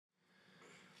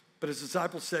But his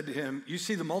disciples said to him, you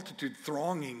see the multitude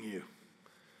thronging you,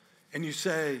 and you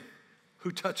say,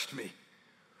 who touched me?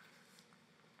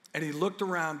 And he looked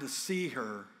around to see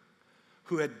her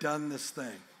who had done this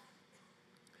thing.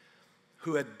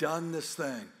 Who had done this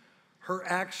thing. Her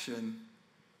action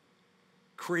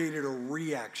created a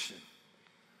reaction.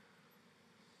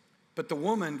 But the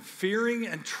woman, fearing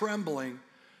and trembling,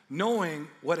 knowing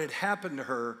what had happened to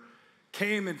her,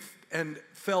 came and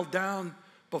fell down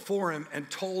before him and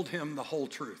told him the whole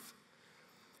truth.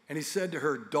 And he said to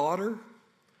her, daughter,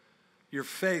 your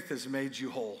faith has made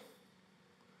you whole.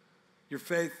 Your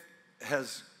faith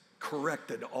has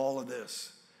corrected all of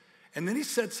this. And then he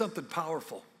said something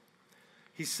powerful.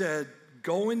 He said,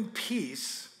 go in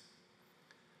peace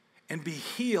and be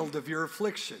healed of your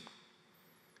affliction.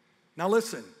 Now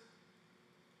listen,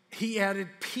 he added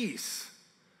peace.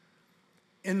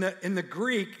 In the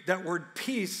Greek, that word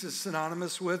peace is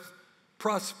synonymous with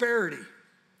prosperity.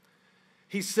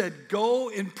 He said, go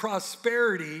in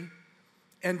prosperity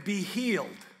and be healed.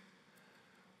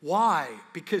 Why?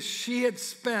 Because she had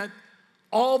spent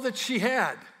all that she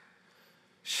had.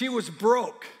 She was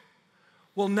broke.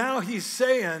 Well, now he's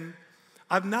saying,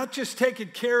 I've not just taken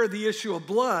care of the issue of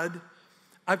blood,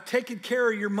 I've taken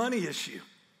care of your money issue.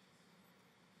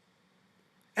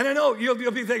 And I know you'll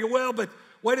be thinking, well, but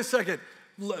wait a second.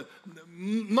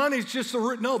 Money's just the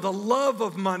root. No, the love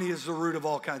of money is the root of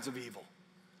all kinds of evil.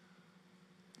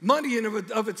 Money in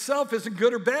of itself isn't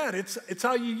good or bad. It's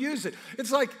how you use it.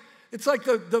 It's like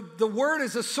the word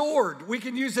is a sword. We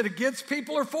can use it against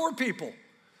people or for people.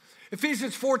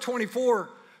 Ephesians 4:24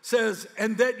 says,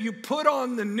 and that you put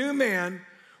on the new man,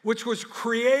 which was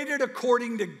created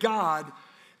according to God.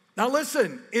 Now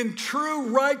listen, in true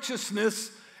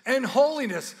righteousness and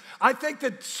holiness. I think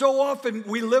that so often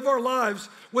we live our lives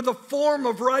with a form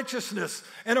of righteousness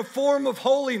and a form of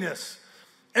holiness.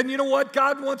 And you know what?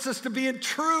 God wants us to be in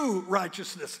true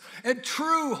righteousness and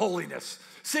true holiness.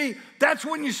 See, that's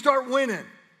when you start winning.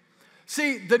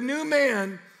 See, the new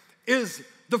man is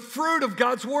the fruit of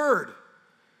God's word.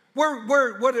 What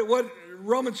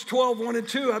Romans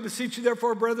 12:1-2, I beseech you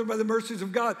therefore, brethren, by the mercies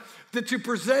of God, that you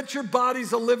present your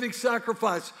bodies a living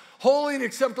sacrifice, holy and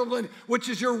acceptable, which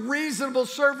is your reasonable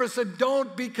service, and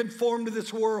don't be conformed to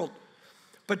this world,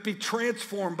 but be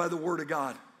transformed by the word of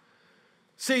God.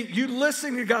 See, you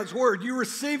listening to God's word, you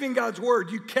receiving God's word,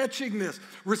 you catching this,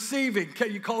 receiving,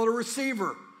 you call it a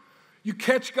receiver. You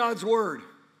catch God's word.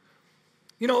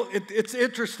 You know, it's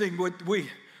interesting.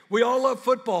 We all love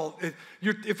football.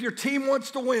 If your team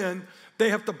wants to win, they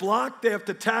have to block, they have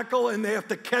to tackle, and they have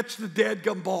to catch the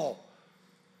dadgum ball.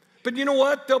 But you know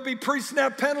what? There'll be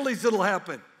pre-snap penalties that'll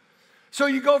happen. So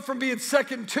you go from being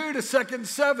 2nd 2 to 2nd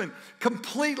 7,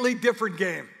 completely different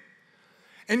game.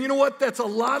 And you know what? That's a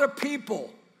lot of people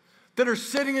that are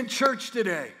sitting in church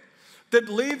today that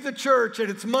leave the church, and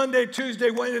it's Monday, Tuesday,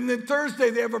 Wednesday, and then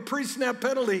Thursday they have a pre-snap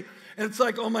penalty, and it's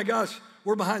like, oh my gosh,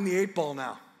 we're behind the 8 ball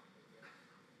now.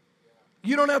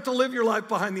 You don't have to live your life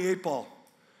behind the 8 ball.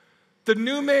 The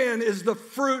new man is the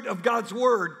fruit of God's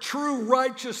word. True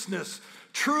righteousness,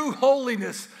 true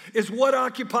holiness is what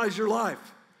occupies your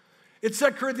life. In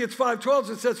 2 Corinthians 5:12,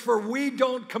 it says, for we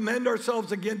don't commend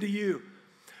ourselves again to you,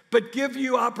 but give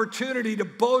you opportunity to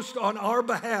boast on our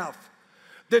behalf,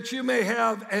 that you may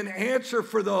have an answer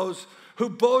for those who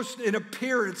boast in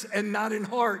appearance and not in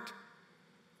heart.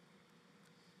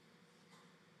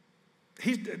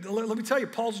 Let me tell you,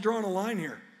 Paul's drawing a line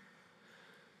here.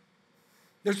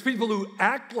 There's people who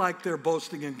act like they're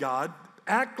boasting in God,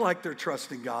 act like they're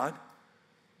trusting God,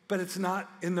 but it's not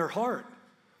in their heart.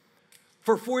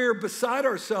 For if we are beside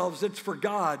ourselves, it's for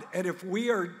God, and if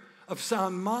we are of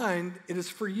sound mind, it is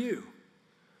for you.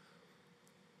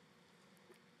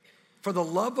 For the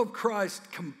love of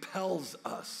Christ compels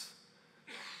us,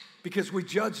 because we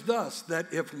judge thus,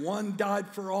 that if one died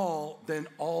for all, then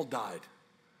all died.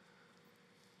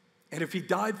 And if he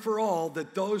died for all,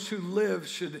 that those who live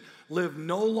should live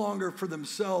no longer for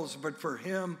themselves, but for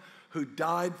him who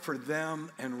died for them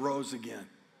and rose again.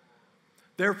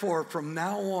 Therefore, from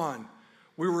now on,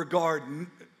 we regard,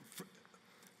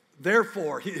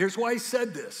 here's why he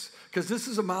said this, because this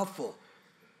is a mouthful.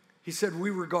 He said, we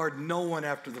regard no one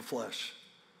after the flesh.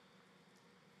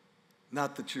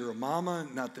 Not that you're a mama,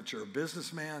 not that you're a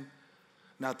businessman,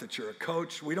 not that you're a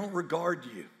coach. We don't regard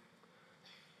you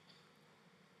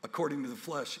according to the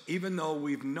flesh, even though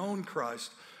we've known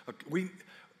Christ.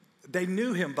 They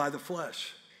knew him by the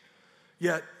flesh.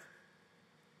 Yet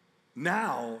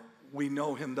now we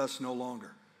know him thus no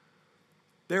longer.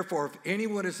 Therefore, if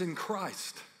anyone is in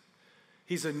Christ,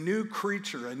 he's a new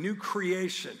creature, a new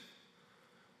creation.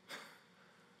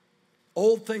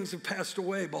 Old things have passed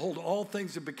away. Behold, all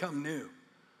things have become new.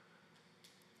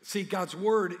 See, God's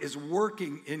word is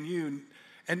working in you.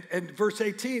 And verse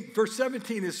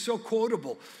 17 is so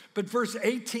quotable. But verse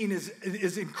 18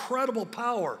 is incredible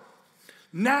power.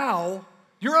 Now,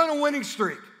 you're on a winning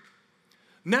streak.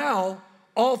 Now,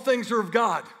 all things are of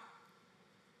God.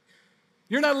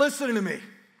 You're not listening to me.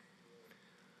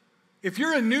 If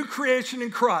you're a new creation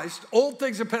in Christ, old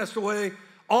things have passed away,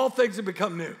 all things have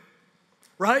become new.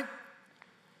 Right?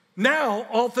 Now,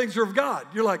 all things are of God.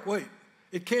 You're like, wait,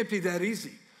 it can't be that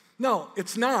easy. No,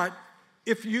 it's not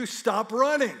if you stop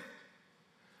running.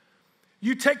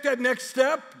 You take that next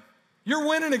step, you're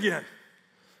winning again.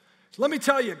 Let me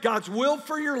tell you, God's will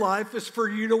for your life is for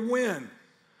you to win.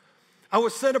 I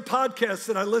was sent a podcast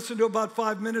that I listened to about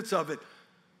 5 minutes of it,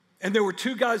 and there were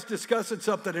two guys discussing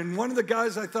something, and one of the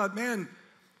guys I thought, man,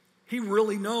 he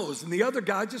really knows, and the other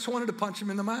guy just wanted to punch him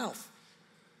in the mouth.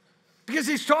 Because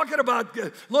he's talking about,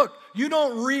 look, you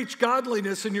don't reach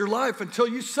godliness in your life until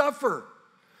you suffer.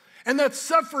 And that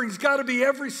suffering's got to be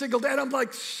every single day. And I'm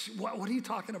like, what are you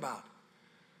talking about?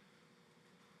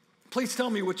 Please tell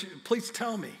me please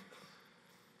tell me.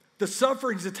 The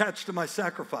suffering's attached to my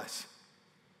sacrifice.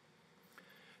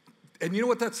 And you know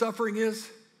what that suffering is?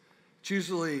 It's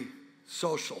usually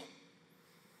social.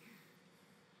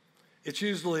 It's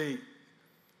usually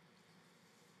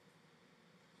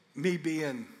me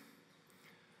being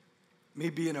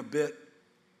a bit,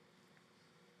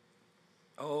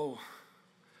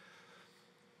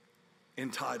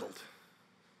 entitled.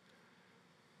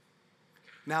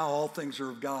 Now all things are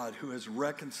of God, who has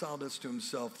reconciled us to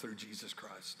himself through Jesus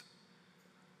Christ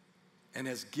and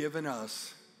has given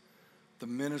us the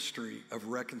ministry of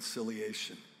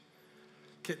reconciliation.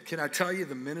 Can I tell you,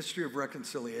 the ministry of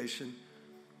reconciliation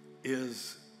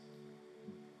is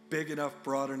big enough,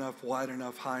 broad enough, wide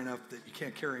enough, high enough that you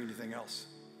can't carry anything else.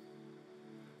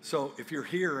 So if you're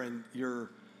here and you're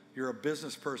a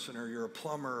business person, or you're a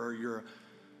plumber, or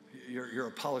you're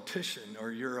a politician,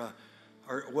 or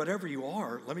or whatever you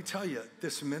are, let me tell you,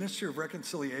 this ministry of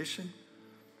reconciliation,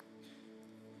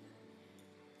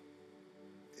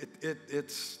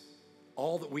 it's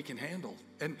all that we can handle.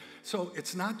 And so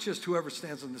it's not just whoever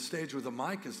stands on the stage with a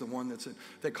mic is the one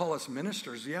they call us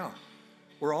ministers. Yeah,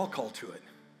 we're all called to it.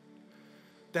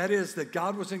 That is, that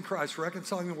God was in Christ,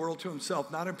 reconciling the world to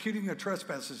himself, not imputing their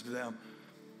trespasses to them,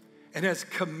 and has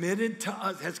committed to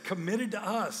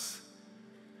us.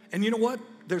 And you know what?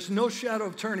 There's no shadow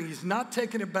of turning. He's not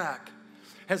taking it back.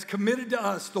 Has committed to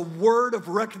us the word of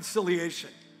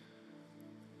reconciliation.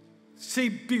 See,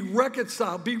 be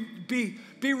reconciled, be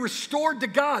restored to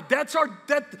God. That's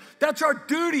our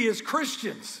duty as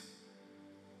Christians.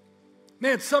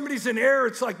 Man, somebody's in error.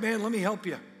 It's like, man, let me help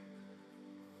you.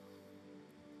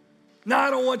 No, I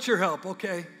don't want your help.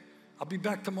 Okay, I'll be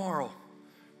back tomorrow,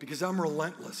 because I'm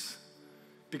relentless,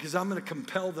 because I'm going to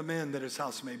compel them in that his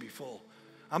house may be full.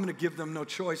 I'm going to give them no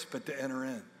choice but to enter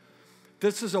in.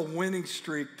 This is a winning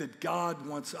streak that God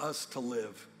wants us to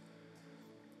live.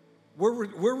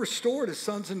 We're restored as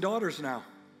sons and daughters now.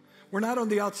 We're not on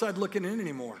the outside looking in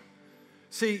anymore.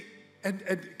 See, and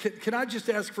can I just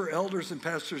ask for elders and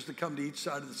pastors to come to each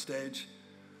side of the stage?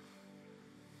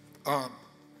 And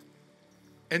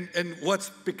what's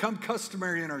become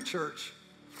customary in our church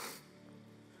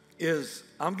is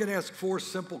I'm going to ask 4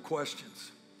 simple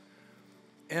questions.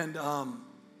 And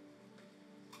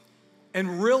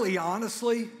really,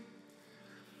 honestly,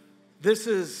 this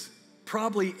is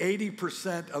probably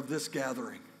 80% of this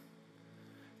gathering,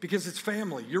 because it's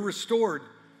family. You're restored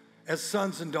as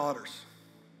sons and daughters.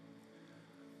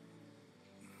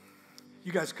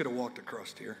 You guys could have walked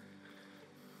across here.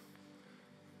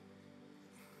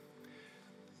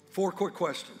 4 quick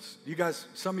questions.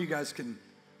 Some of you guys can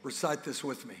recite this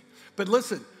with me. But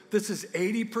listen, this is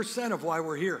 80% of why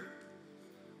we're here.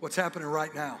 What's happening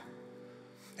right now.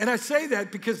 And I say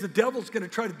that because the devil's going to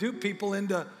try to dupe people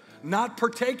into not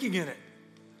partaking in it.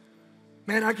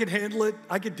 Man, I can handle it.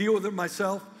 I can deal with it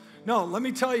myself. No, let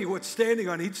me tell you what's standing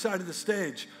on each side of the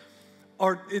stage.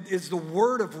 It is the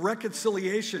word of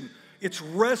reconciliation. It's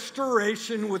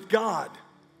restoration with God.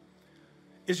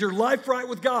 Is your life right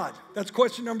with God? That's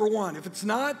question number 1. If it's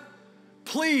not,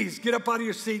 please get up out of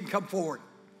your seat and come forward.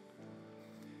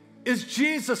 Is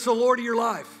Jesus the Lord of your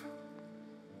life?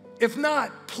 If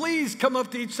not, please come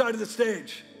up to each side of the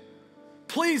stage.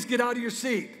 Please get out of your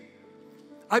seat.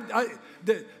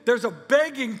 There's a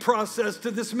begging process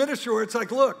to this ministry where it's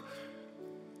like, look,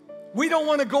 we don't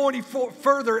want to go any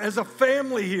further as a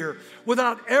family here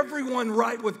without everyone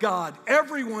right with God,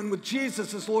 everyone with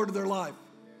Jesus as Lord of their life.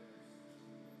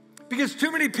 Because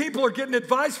too many people are getting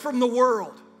advice from the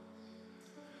world.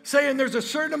 saying there's a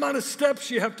certain amount of steps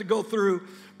you have to go through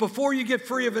before you get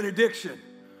free of an addiction.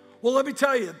 Well, let me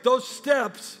tell you, those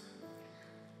steps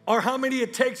are how many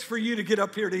it takes for you to get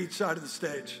up here to each side of the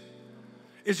stage.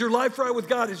 Is your life right with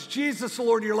God? Is Jesus the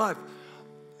Lord of your life?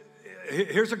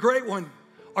 Here's a great one.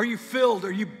 Are you filled?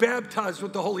 Are you baptized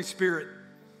with the Holy Spirit?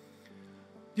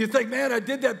 You think, man, I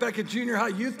did that back at junior high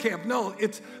youth camp. No,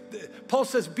 Paul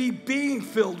says, be being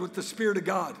filled with the Spirit of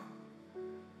God.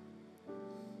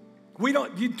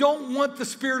 You don't want the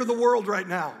spirit of the world right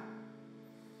now.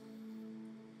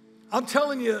 I'm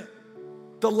telling you,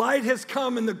 the light has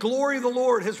come and the glory of the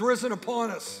Lord has risen upon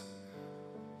us.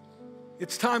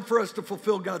 It's time for us to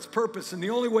fulfill God's purpose. And the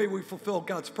only way we fulfill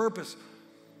God's purpose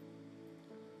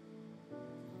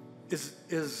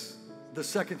is the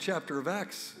second chapter of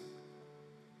Acts.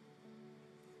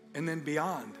 And then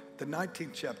beyond, the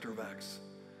 19th chapter of Acts.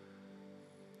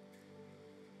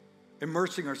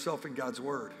 Immersing ourselves in God's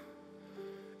word.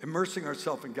 Immersing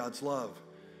ourselves in God's love.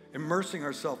 Immersing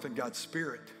ourselves in God's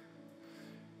Spirit.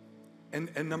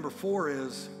 And number 4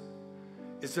 is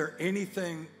there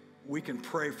anything we can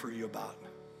pray for you about?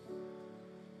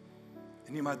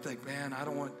 And you might think, man, I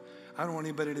don't want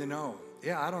anybody to know.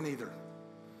 Yeah, I don't either.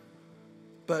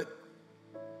 But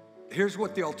here's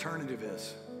what the alternative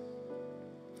is.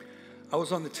 I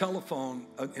was on the telephone,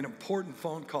 an important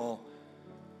phone call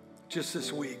just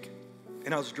this week.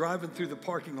 And I was driving through the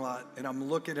parking lot and I'm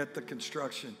looking at the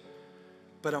construction.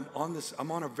 But I'm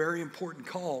on a very important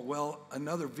call. Well,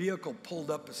 another vehicle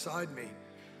pulled up beside me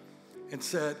and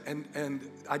said, and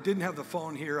I didn't have the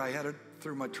phone here. I had it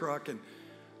through my truck and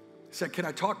said, can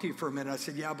I talk to you for a minute? I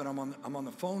said, yeah, but I'm on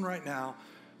the phone right now.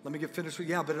 Let me get finished with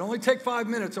you. Yeah, but it only take 5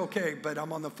 minutes. Okay, but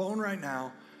I'm on the phone right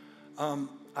now.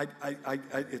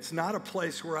 It's not a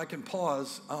place where I can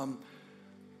pause.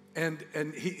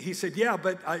 And he said, yeah,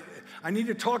 but I need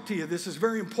to talk to you. This is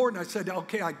very important. I said,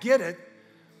 okay, I get it.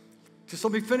 Just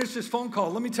let me finish this phone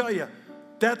call. Let me tell you,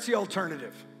 that's the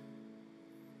alternative.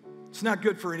 It's not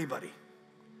good for anybody.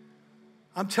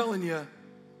 I'm telling you,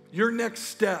 your next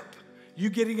step, you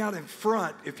getting out in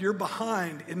front, if you're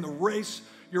behind in the race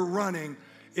you're running,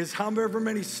 is however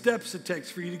many steps it takes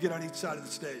for you to get on each side of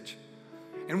the stage.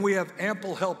 And we have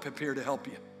ample help up here to help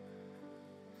you.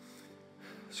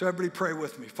 So everybody pray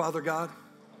with me. Father God,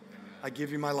 I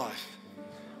give you my life.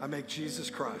 I make Jesus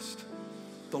Christ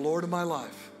the Lord of my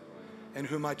life and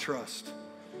whom I trust.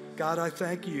 God, I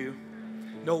thank you.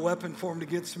 No weapon formed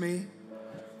against me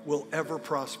will ever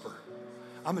prosper.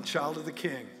 I'm a child of the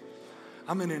King.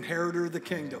 I'm an inheritor of the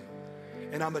kingdom,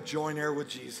 and I'm a joint heir with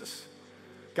Jesus.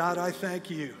 God, I thank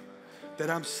you that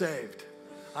I'm saved,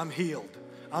 I'm healed,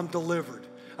 I'm delivered,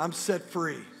 I'm set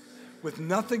free with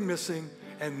nothing missing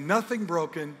and nothing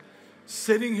broken.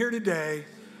 Sitting here today,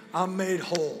 I'm made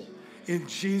whole. In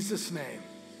Jesus' name,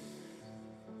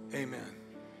 amen.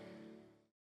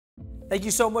 Thank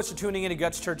you so much for tuning in to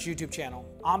Guts Church YouTube channel.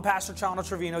 I'm Pastor Chano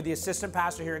Trevino, the assistant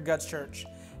pastor here at Guts Church.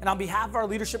 And on behalf of our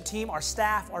leadership team, our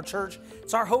staff, our church,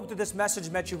 it's our hope that this message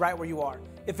met you right where you are.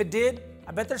 If it did,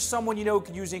 I bet there's someone you know who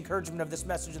could use the encouragement of this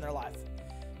message in their life.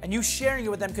 And you sharing it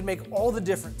with them can make all the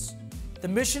difference. The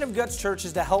mission of Guts Church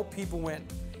is to help people win.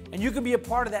 And you can be a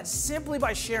part of that simply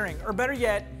by sharing, or better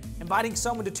yet, inviting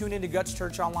someone to tune into Guts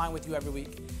Church online with you every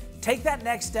week. Take that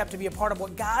next step to be a part of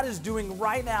what God is doing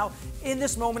right now in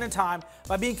this moment in time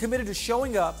by being committed to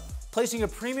showing up, placing a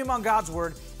premium on God's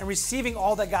word, and receiving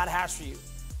all that God has for you.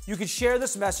 You can share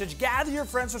this message, gather your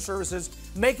friends for services,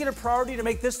 make it a priority to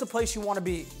make this the place you want to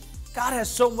be. God has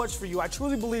so much for you. I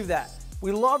truly believe that.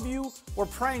 We love you. We're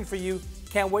praying for you.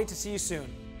 Can't wait to see you soon.